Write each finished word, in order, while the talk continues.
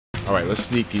Alright, let's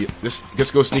sneaky.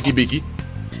 Let's go sneaky beaky.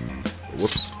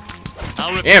 Whoops.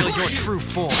 I'll reveal your true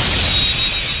form.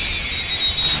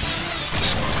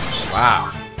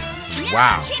 Wow.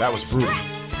 Wow, that was brutal.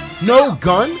 No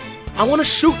gun? I want to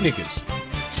shoot niggas.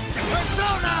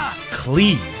 Persona!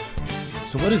 Cleave.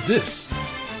 So what is this?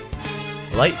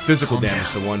 Light physical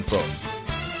damage to one foe.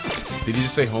 Did you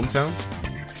just say hometown?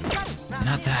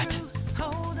 Not that.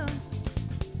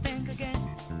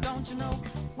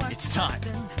 It's time.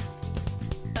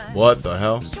 What the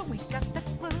hell?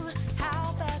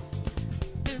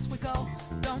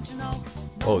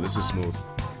 Oh, this is smooth.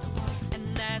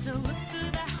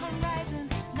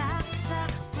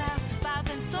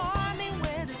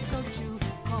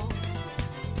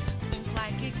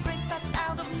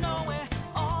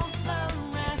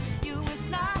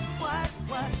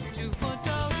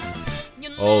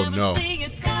 Oh no.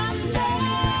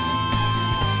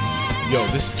 Yo,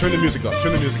 turn the music up.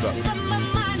 Turn the music up.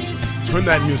 Turn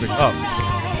that music up.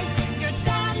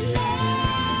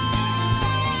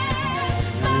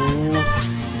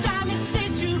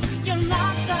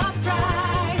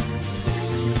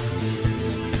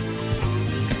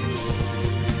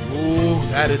 Ooh,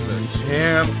 that is a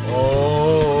jam.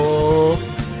 Oh,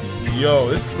 yo,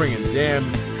 this is bringing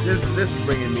this is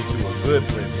bringing me to a good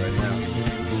place right now.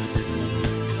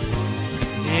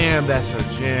 Damn, that's a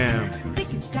jam.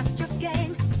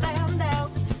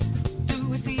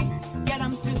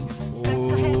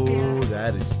 Oh,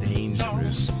 that is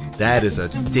dangerous. That is a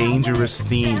dangerous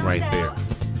theme right there.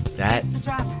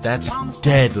 That's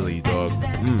deadly, dog.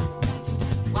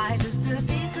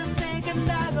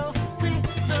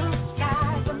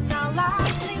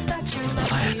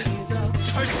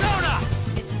 Persona!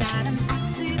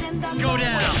 Go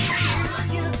down.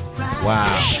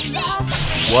 Wow.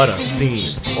 What a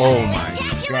theme. Oh my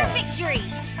god.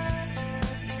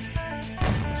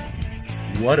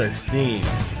 What a theme.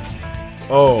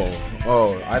 Oh,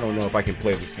 I don't know if I can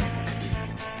play this game on stream.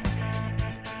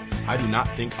 I do not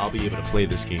think I'll be able to play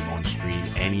this game on stream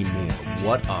anymore.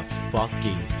 What a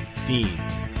fucking theme.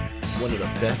 One of the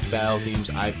best battle themes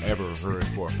I've ever heard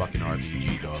for a fucking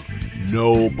RPG, dog.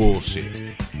 No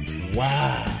bullshit.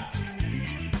 Wow.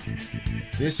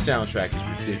 This soundtrack is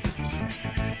ridiculous.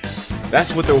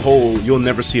 That's what the whole "you'll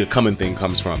never see it coming" thing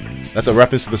comes from. That's a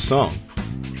reference to the song.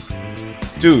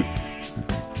 Dude,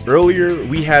 earlier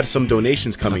we had some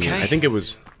donations coming in. I think it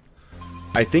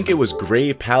was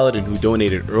Grave Paladin who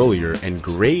donated earlier, and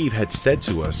Grave had said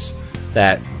to us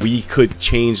that we could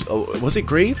change. Was it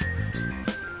Grave?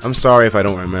 I'm sorry if I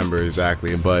don't remember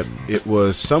exactly, but it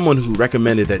was someone who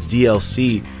recommended that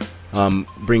DLC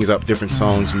brings up different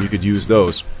songs and you could use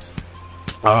those.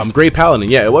 Grave Paladin,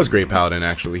 yeah, it was Grave Paladin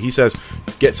actually. He says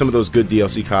get some of those good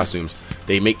DLC costumes.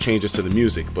 They make changes to the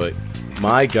music, but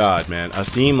my god, man, a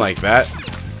theme like that,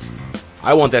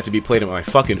 I want that to be played at my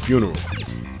fucking funeral.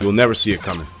 You'll never see it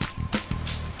coming.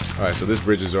 Alright, so this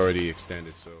bridge is already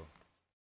extended, so